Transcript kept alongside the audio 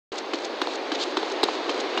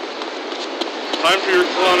time for your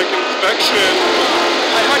colonic inspection.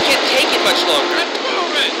 My heart can't take it much longer.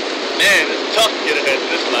 Man, it's tough to get ahead in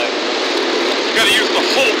this life. You gotta use the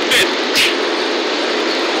whole bit.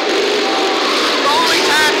 The only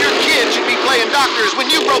time your kid should be playing doctor is when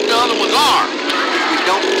you broke the other one's arm. We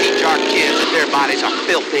don't teach our kids that their bodies are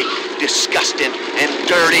filthy, disgusting, and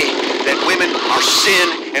dirty, that women are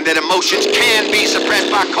sin, and that emotions can be suppressed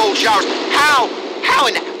by cold showers. How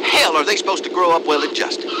in hell are they supposed to grow up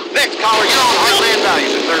well-adjusted? Next caller, you're on Heartland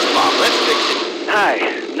Values with Nurse Bob. Let's fix it. Hi,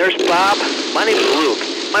 Nurse Bob. My name is Luke.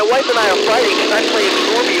 My wife and I are fighting because I play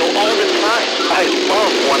Scorpio all the time. I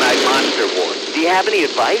love One-Eyed Monster War. Do you have any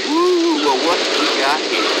advice? Ooh, well, what we got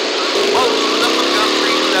here? Most of them are gonna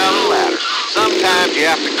reach down a ladder. Sometimes you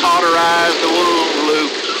have to cauterize the wound,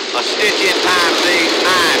 Luke. A stitch in time saves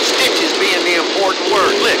 9. Stitches being the important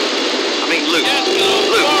word. Luke,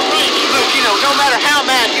 you know, no matter how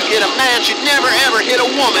mad you get, a man should never ever hit a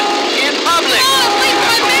woman in public. Oh, wait,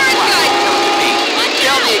 my marriage guy!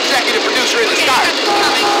 Tell the executive producer in the Star.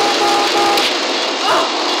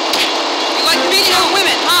 You like beating on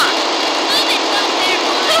women, huh?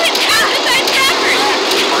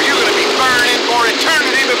 Or you're going to be burning for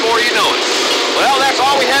eternity before you know it. Well, that's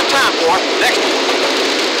all we have time for. Next.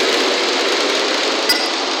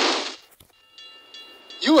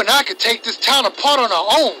 You and I could take this town apart on our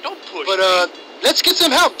own. Don't push but, me. let's get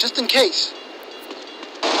some help just in case.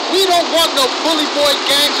 We don't want no bully boy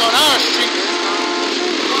gangs on our streets.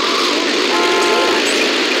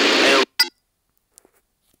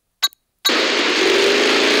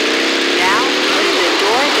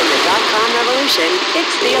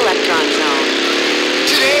 It's the Electron Zone.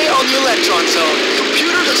 Today on the Electron Zone,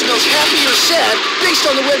 computer that smells happy or sad based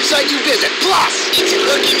on the website you visit. Plus, it's a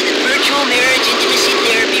look into the virtual marriage intimacy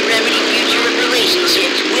therapy remedy future of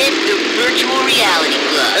relationships with the Virtual Reality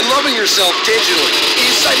Club. And loving yourself digitally.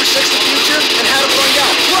 Is cybersex the future? And how to find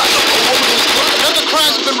out. Plus, another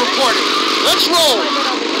crime's been reported. Let's roll.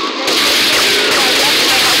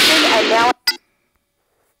 And now.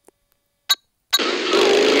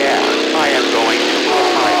 I am going to put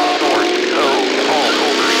my source code all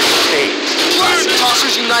over your face. Plus,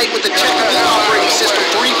 Tossers unite with the technical operating system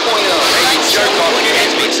 3.0. Hey, jerk-off,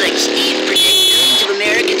 experts like Steve predict millions of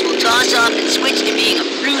Americans will toss off and switch to being a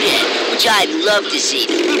fruithead, which I'd love to see.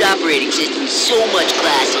 The fruit operating system is so much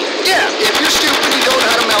classier. Yeah, if you're stupid, you don't know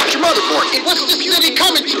how to mount your motherboard. What's this city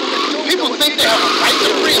coming to? People think they have a right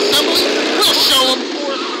to free assembly? We'll show them.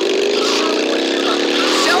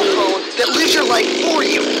 Cell phone that lives your life for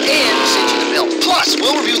you and sends you the bill. Plus,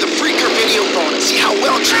 we'll review the Freaker video phone and see how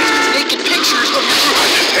well it transmits naked pictures of your I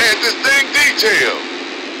just had this thing detailed.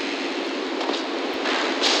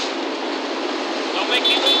 Don't make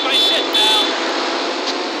me lose my shit now.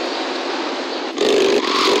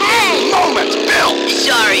 Moment, Bill!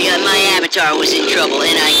 Sorry, my avatar was in trouble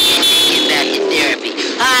and I can't take him back to therapy.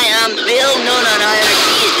 Hi, I'm Bill, known on IRC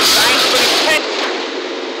as the Science for the Tech.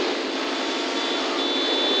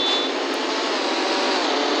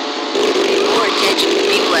 More attention to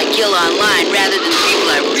people I kill online rather than the people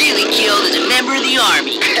I really killed as a member of the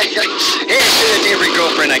Army. Here's to every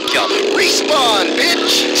girlfriend I killed. Respawn,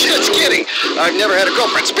 bitch! Just kidding. I've never had a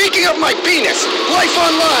girlfriend. Speaking of my penis, life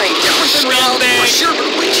online, different than reality for sure, but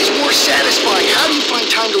which is more satisfying? How do you find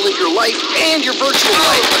time to live your life and your virtual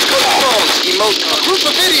life? Let's go to the phones. Emote. A group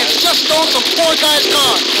of idiots just stole some poor guy's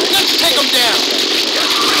car. Let's take them down.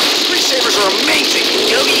 Screensavers are amazing.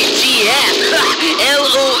 WTF.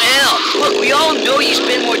 LOL. Look, we all know you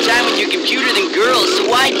spend more time with your computer than girls, so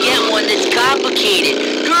why get one that's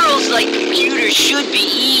complicated? Girls like computers should be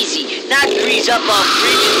easy, not freeze up off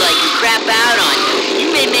bridges like and crap out on you. You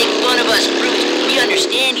may make fun of us brutes, but we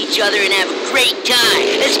understand each other and have a great time,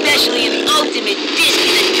 especially in the ultimate disc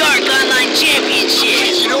in the dark online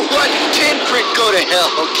championship. You know what? 10 prick go to hell,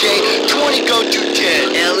 okay? 20 go to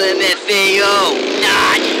 10. LMFAO.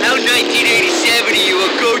 Nah, how 1987 are you a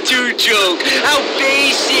go-to joke? How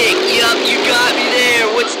basic. Yup, you got me there.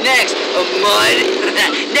 What's next? A mud?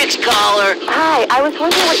 Next caller. Hi, I was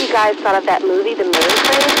wondering what you guys thought of that movie, The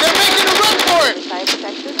Mainframe. They're making a run for it.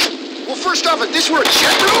 Well, first off, if this were a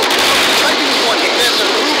chat room, type in one here. There's a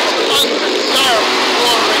group of undesirable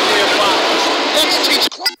ordering nearby. Let's teach.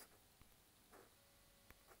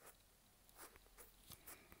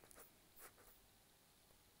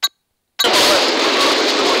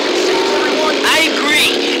 I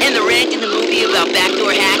agree. And the rant in the movie about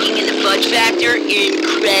backdoor hacking and the fudge factor,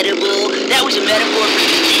 incredible. That was a metaphor for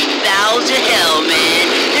the deep bowels of hell, man.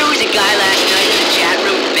 There was a guy last night in the chat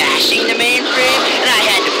room bashing the mainframe, and I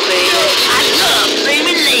had to play it. I love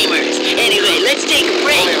framing lamers. Anyway, let's take a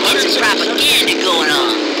break and get some propaganda going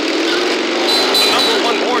on. The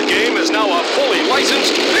 #1 board game is now a fully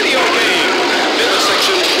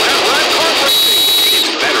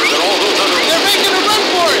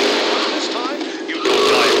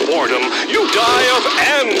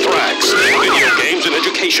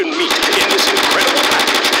imitation meat in this incredible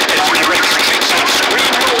package as we race, chase, and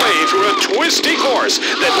scream our way through a twisty course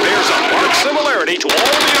that bears a marked similarity to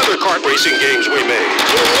all the other kart racing games we made.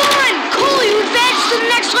 You won! Cool, you advanced to the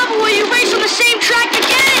next level where you race on the same track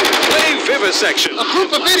again! Play Vivisection. A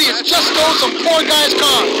group of idiots just stole some poor guy's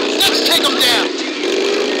car. Let's take them down.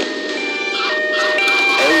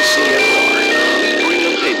 LCFR. We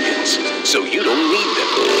bring opinions, so you don't need them.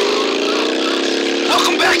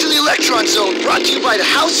 Welcome back to the Electron Zone, brought to you by the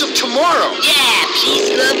House of Tomorrow. Yeah, peace,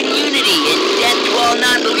 love, and unity, and death to all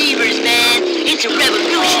non-believers, man. It's a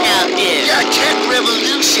revolution out there. Yeah, tech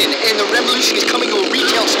revolution, and the revolution is coming to a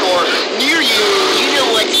retail store near you. You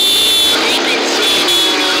know what? They've been saying it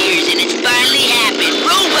for years, and it's finally happened.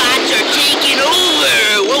 Robots are taking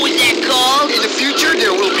over. What was that called? In the future,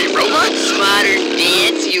 there will be robots. Modern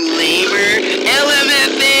dance, you lamer.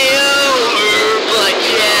 LMFAO. But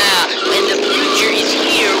yeah, and the future is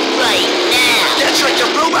here right now. That's right,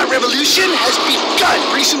 the robot revolution has begun.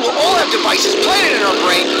 Pretty soon we'll all have devices planted in our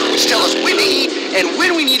brain which tell us when to eat and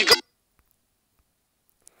when we need to go.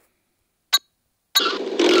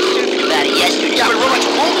 About it yesterday. Yeah, but robots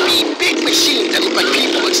won't be big machines that look like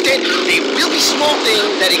people. Instead, they will be small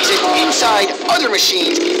things that exist inside other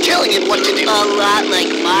machines, telling it what to do. A lot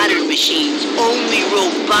like modern machines, only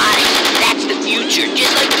robotic. That's the future,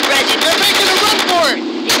 just like the present. They're making a run for it.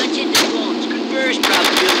 Hey, let's hit the phones. Converse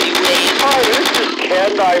probability wave. Hi, this is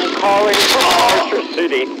Ken. I'm calling from Archer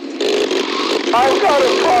City. I've got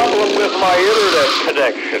a problem with my internet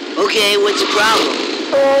connection. Okay, what's the problem?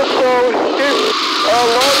 So, it's a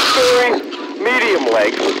long story, medium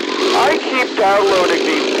length. I keep downloading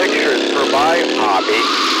these pictures for my hobby,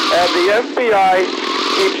 and the FBI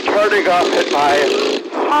keeps turning up at my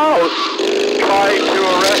house trying to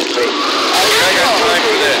arrest me. I got time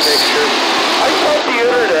for this. Pictures. I thought the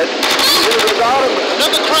internet was anonymous.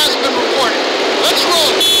 Another crime's been reported. Let's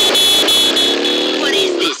roll. What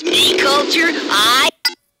is this, me culture?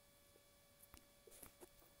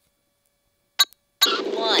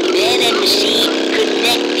 Man and machine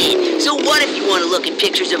connected. So what if you want to look at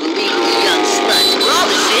pictures of illegal young sluts? We're all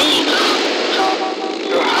the same.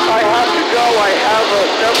 I have to go. I have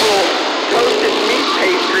several toasted meat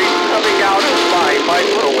pastries coming out of my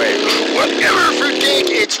microwave. Whatever, fruitcake,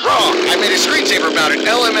 it's wrong. I made a screensaver about it.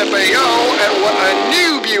 LMFAO, and what a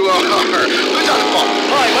noob you are. Who's on the phone?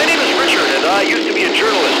 Hi, my name is Richard, and I used to be a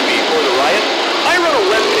journalist before the riot. I run a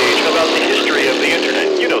webpage about the history of the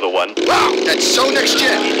internet. You know the one. Wow, that's so next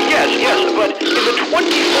gen. Yes, but in the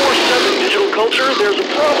 24/7 digital culture, there's a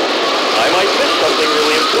problem. I might miss something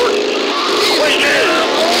really important. The question is,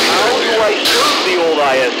 how do I serve the old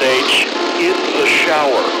ISH in the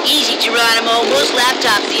shower? Easy, Geronimo. Most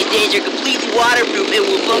laptops these days are completely waterproof and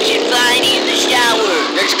will function fine in the shower.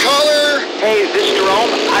 Next caller. Hey, this is Jerome.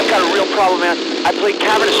 I've got a real problem, man. I played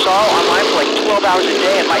Cavern of Sorrow online for like 12 hours a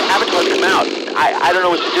day, and my avatar came out. I don't know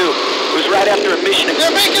what to do. It was right after a mission.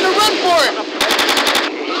 They're making a run for it.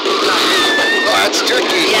 Oh, that's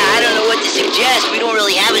tricky. Yeah, I don't know what to suggest. We don't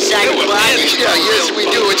really have a cyber closet. Yeah, yes, we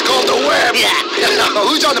do. It's called the web. Yeah.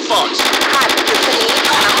 Who's on the phone? Hi, this is Denise.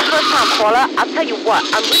 I'm a first-time caller. I'll tell you what,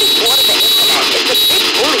 I'm really bored of the internet. It's a big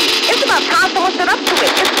bully. It's about time someone stood up to it.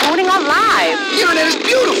 It's ruining our lives. The internet is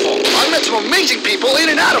beautiful. I met some amazing people in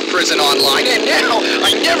and out of prison online, and now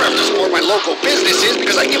I never have to support my local businesses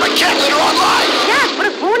because I can get my cat litter online. Yes, but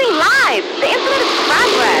it's ruining lives. The internet is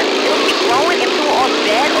progress. It'll keep growing until we're all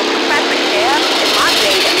dead or too fast to care. In my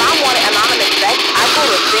day, if I wanted anonymous sex, I'd go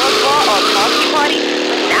to a sales bar or a coffee party.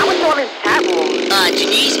 But now it's all in chat rooms.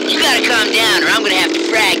 Denise, you gotta calm down or I'm gonna have to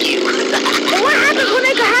frag you. Well, what happens when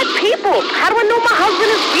they can hack people? How do I know my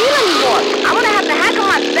husband is real anymore? I'm gonna have to hack him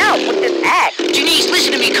myself with this act. Denise,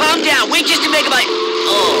 listen to me. Calm down. Wait just to make my...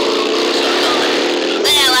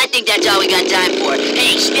 Well, I think that's all we got time for.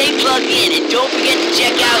 Hey, stay plugged in and don't forget to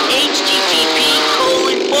check out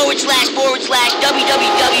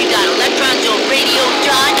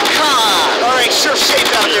http://www.electronzoneradio.com. All right, surf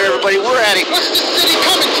safe out there, everybody. We're at it. What's this city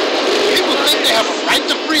coming to? People think they have a right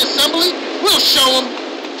to free assembly? We'll show them.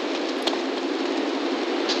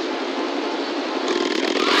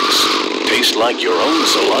 Taste like your own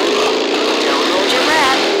saliva. Don't hold your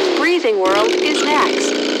breath. Breathing World is next.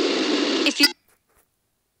 If you...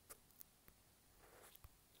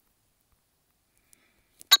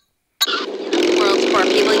 The world's poor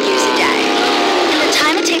people use a day. In the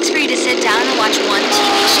time it takes for you to sit down and watch one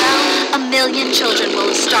TV show, 1 million children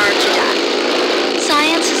will starve to death.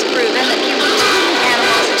 Science has proven that people didn't eat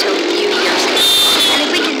animals until a few years ago. And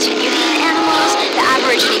if we continue to eat animals, the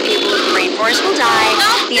Aborigine people of the rainforest will die.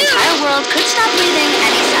 The entire world could stop breathing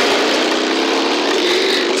any second.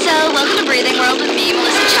 So, welcome to Breathing World with me,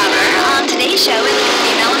 Melissa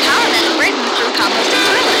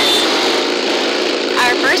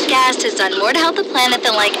has done more to help the planet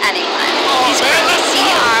than like anyone. He's from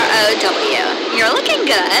CROW. You're looking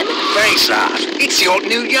good. Thanks, it's the hot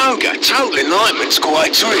new yoga. Total enlightenment's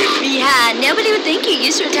quite true. Yeah, nobody would think you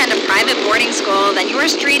used to attend a private boarding school, then you were a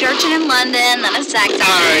street urchin in London, then a sex addict.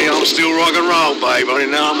 Hey, I'm still rock and roll, babe. I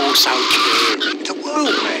know I'm also cute. The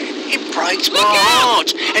world, man, it breaks my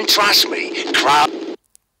heart. And trust me,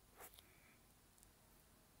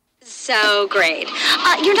 So great.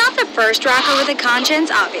 You're not the first rocker with a conscience,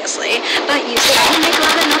 obviously, but you certainly make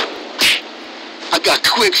love enough. I got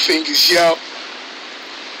quick fingers, yo.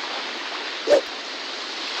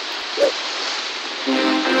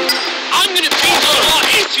 I'm gonna beat the law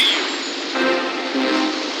into you!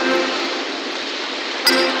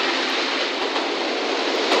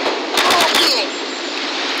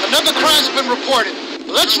 Another crime's been reported.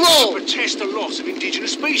 Let's roll. protest the loss of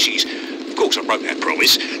indigenous species. Of course, I broke that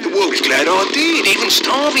promise. The world is glad I did. Even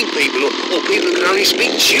starving people or people who can only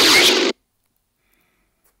speak Jewish.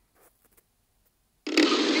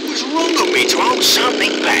 It was wrong of me to hold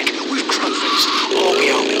something back with crowfeast. Oh,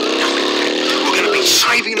 we owe it nothing. We're going to be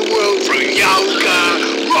saving the world through yoga,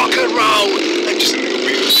 rock and roll, and just a little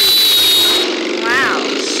bit of... Wow,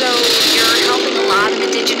 so you're helping a lot of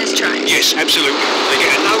indigenous tribes? Yes, absolutely. They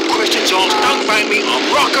get no questions asked. Don't thank me. I'm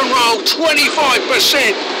rock and roll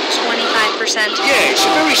 25%. 25%? Yeah, it's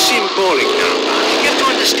a very symbolic number. You have to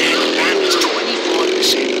understand the band is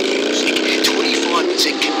 25% music,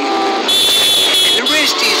 25% community, and the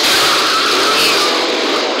rest is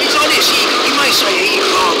honest. You may say eating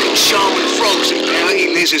bark and shaman frogs and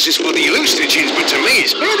pouty lizards is for the hallucinogens, but to me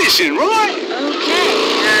it's medicine, right? Okay,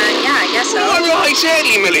 yeah, I guess so. Right,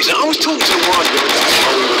 exactly, Melissa. I was talking to the wife the other day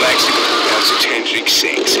while we were relaxing about tantric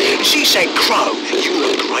sex. And she said, Crow,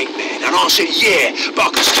 you're a great man. And I said, yeah, but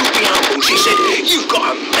I can still be humble. She said, you've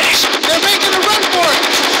got a mess. They're making a run for it.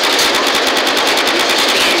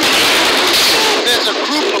 There's a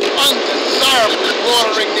group of undesirables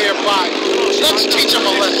watering nearby. Let's teach them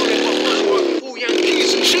a lesson. Four young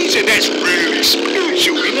kids. And she said, that's really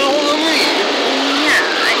spiritual, you know what I mean?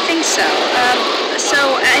 Yeah, I think so.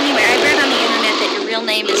 So anyway, I read on the internet that your real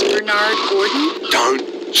name is Bernard Gordon. Don't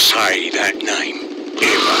say that name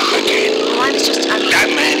ever again. Well, I was just... That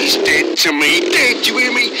man is dead to me. Dead, do you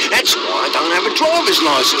hear me? That's why I don't have a driver's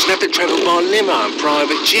license and have to travel by limo and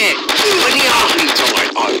private jet. When he asked me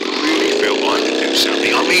died, I really felt I had to do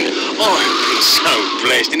something. I mean, I've been so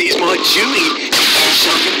blessed, and it's my duty to give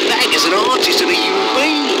something back as an artist and a human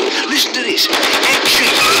being. Listen to this. Actually,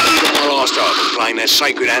 even my last album playing that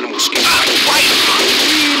sacred animal skin. Wait,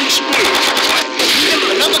 really spiritual.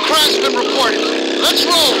 Another crime's been reported. Let's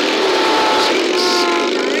roll.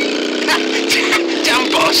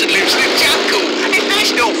 Dunbarton lives in the jungle. If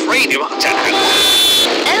that's not freedom, I don't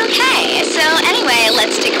know. Okay, so anyway,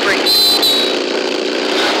 let's take a break. This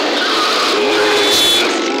is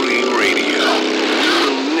free radio.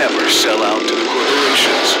 We'll never sell out to the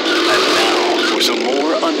corporations. And now for some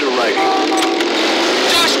more underwriting.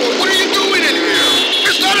 Joshua, what are you doing in here?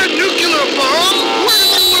 It's not a nuclear bomb. Where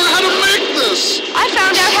did you learn how to make this? I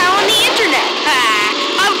found out how on the internet.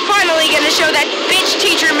 I'm finally gonna show that bitch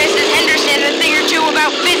teacher, Mrs. Henderson, a thing or two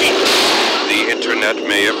about physics. The internet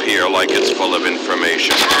may appear like it's full of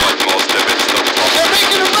information, but most of it's the They're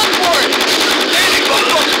making a run for it.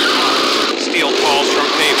 steal calls from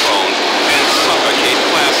payphones and suffocate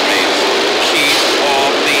classmates. Keep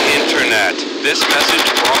off the internet. This message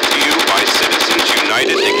brought to you by Citizens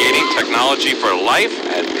United, negating technology for life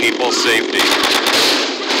and people's safety.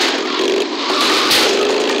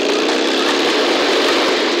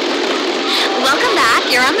 Welcome back.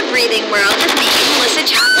 You're on the Breathing World with me, Melissa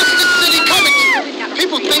Look at the city coming.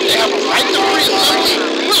 People think they have a right to free assembly.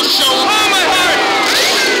 We'll show them. Oh, my heart!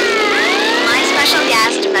 My special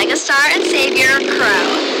guest, megastar and savior, Crow.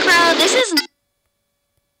 Crow, this is...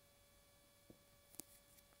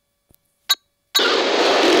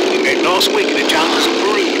 Last week in the jungles of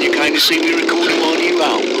Peru when you came to see me recording my new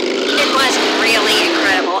album. It was really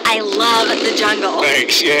incredible. I love the jungle.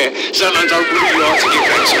 Thanks, yeah. Sometimes I really like to get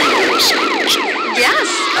back to me. Yes,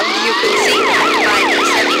 you could see that by the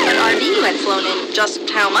 70-foot RV you had flown in. Just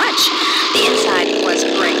how much? The inside was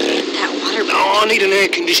great. That water... Oh, I need an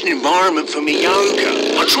air-conditioned environment for me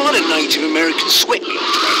yoga. I tried a Native American sweat me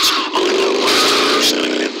on drugs. I know what's to do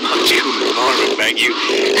something in a much cooler environment, thank you.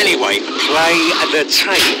 Anyway, play the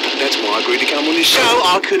tape. That's why I agreed to come on the show.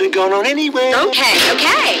 I could have gone on anywhere.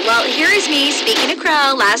 Okay. Well, here is me speaking to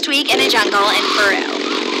Crow last week in a jungle in Peru.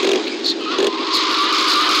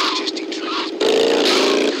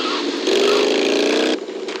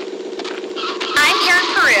 I'm here in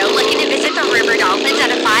Peru looking to visit the river dolphins at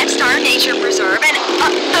a 5-star nature preserve and...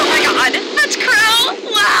 oh my god, that's Crow!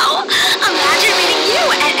 Wow!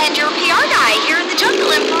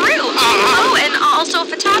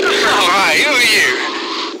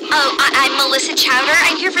 I'm Melissa Chowder.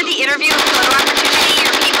 I'm here for the interview and photo opportunity.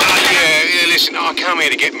 Your people. Yeah, listen, I come here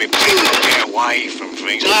to get me get away from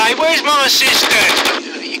things. Hey, where's my assistant?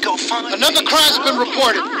 You got fun? Another crime's been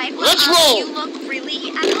reported. Let's roll. You look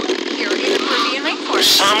really at home here in the Caribbean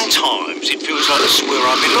rainforest. Sometimes it feels like it's where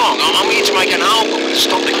I belong. I'm here to make an album and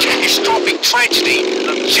stop the catastrophic tragedy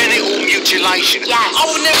of genital mutilation. Yes. I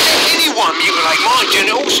would never let anyone mutilate my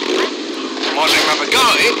genitals. Might let them have a go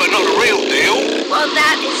at it, but not a real deal. Well,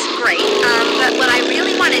 that is great. But what I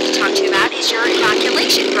really wanted to talk to you about is your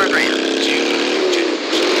inoculation program.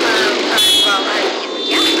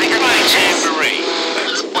 Tambourine.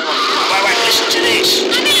 Wait, listen to this.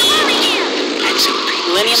 I'm in a hurry here. That's a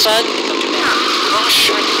Millennium Bug? I'll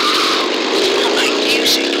show you. I make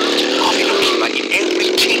music. I've inoculated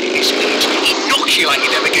every kid in this village.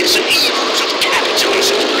 Inoculated them against the evils of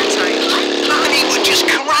capitalism. I'm sorry, what? Money would just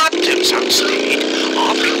corrupt them, so instead,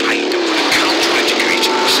 I've been paid them for the cultural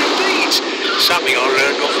education of some deeds. Something I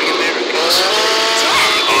learned off the Americans.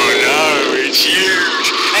 I know, it's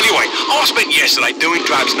huge. Anyway, I spent yesterday doing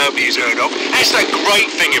drugs nobody has heard of. That's the great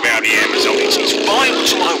thing about the Amazon. It's vital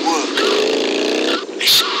to my work.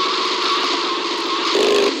 Listen.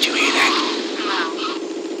 Do you hear that? No.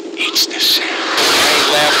 It's the sound. Ain't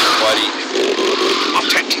laughing, buddy. I've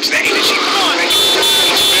tapped into that energy.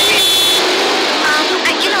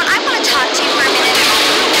 I want to talk to you for a minute about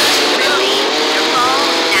those really beautiful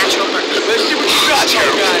natural birds. Let's see what you got here.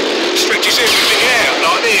 Stretches everything out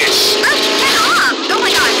like this. Oh, get off! Oh my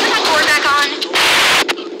God, put that cord back on.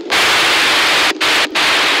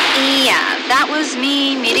 Yeah, that was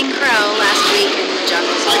me meeting Crow last week in the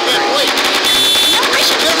jungle. I can't wait. No, I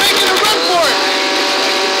should. They're making a run for it.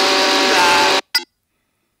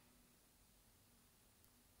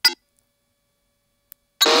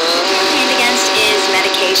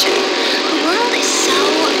 The world is so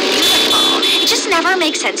beautiful. It just never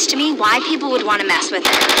makes sense to me why people would want to mess with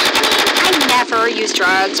it. I mean, I never use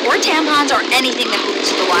drugs or tampons or anything that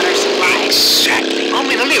pollutes the water supply. Exactly. I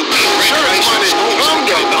mean, a little bit of recreation. I'm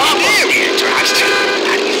going to area drugs too.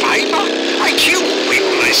 How do you favour? They kill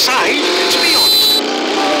people, they say. To be honest.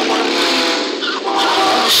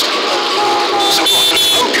 So what?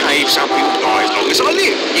 Okay, if some people die as long as I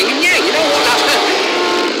live. Yin and yang, you know what?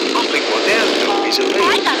 I think my down dog is a little.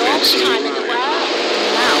 I got all the time in the world.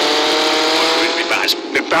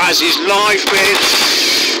 The buzz is life, man.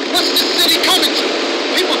 What's this city coming to?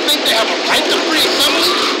 People think they have a right to free assembly?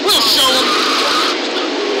 We'll show them.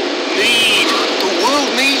 The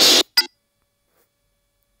world needs.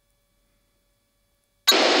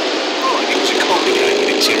 Oh, it was a complicated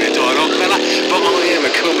interior dialogue, fella, but I am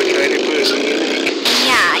a complicated person.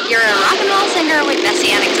 Yeah, you're a rock and roll singer with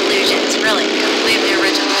messianic delusions. Really, completely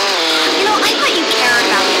original. You know, I thought you cared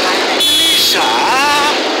about the environment. Lisa,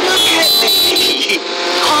 look at me.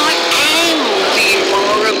 I am the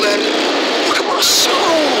environment. Look at my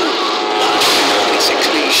soul. It's a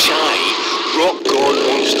cliche. Rock God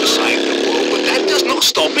wants to save the world, but that does not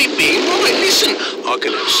stop it being right. Listen, I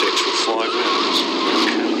can have sex for 5 hours.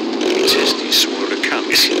 My testes swore to come.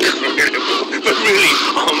 It's incredible. But really,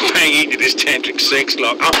 I'm banging into this tantric sex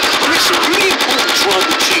life. There's some really important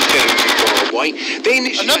tribal chief down here, by the way.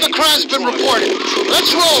 Another crime's been reported.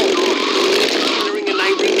 Let's roll. Entering a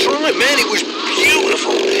neighbouring tribe, man, it was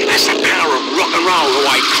beautiful. That's the power of rock and roll, the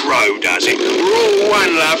way Crow does it. We're all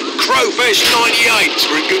one love. Crowfest 98's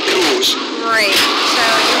for a good cause. Great. So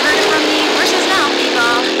you heard it from the horse's mouth,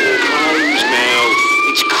 people. Crow's mouth.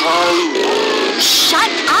 It's Crow.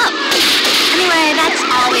 Shut up. Anyway, that's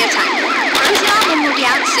all we have time for. Crow's album will be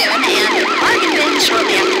out soon, and bargain bin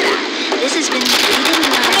shortly after that. This has been Bleeding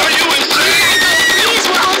Love. Are you insane? Please,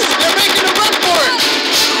 we're all They're making a run for it.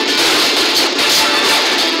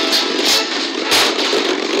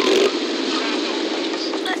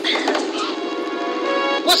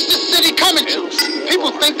 What's this city coming to?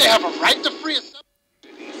 People think they have a right to free assembly.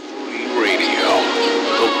 Radio.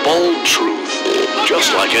 The bold truth.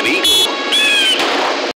 Just like an eagle.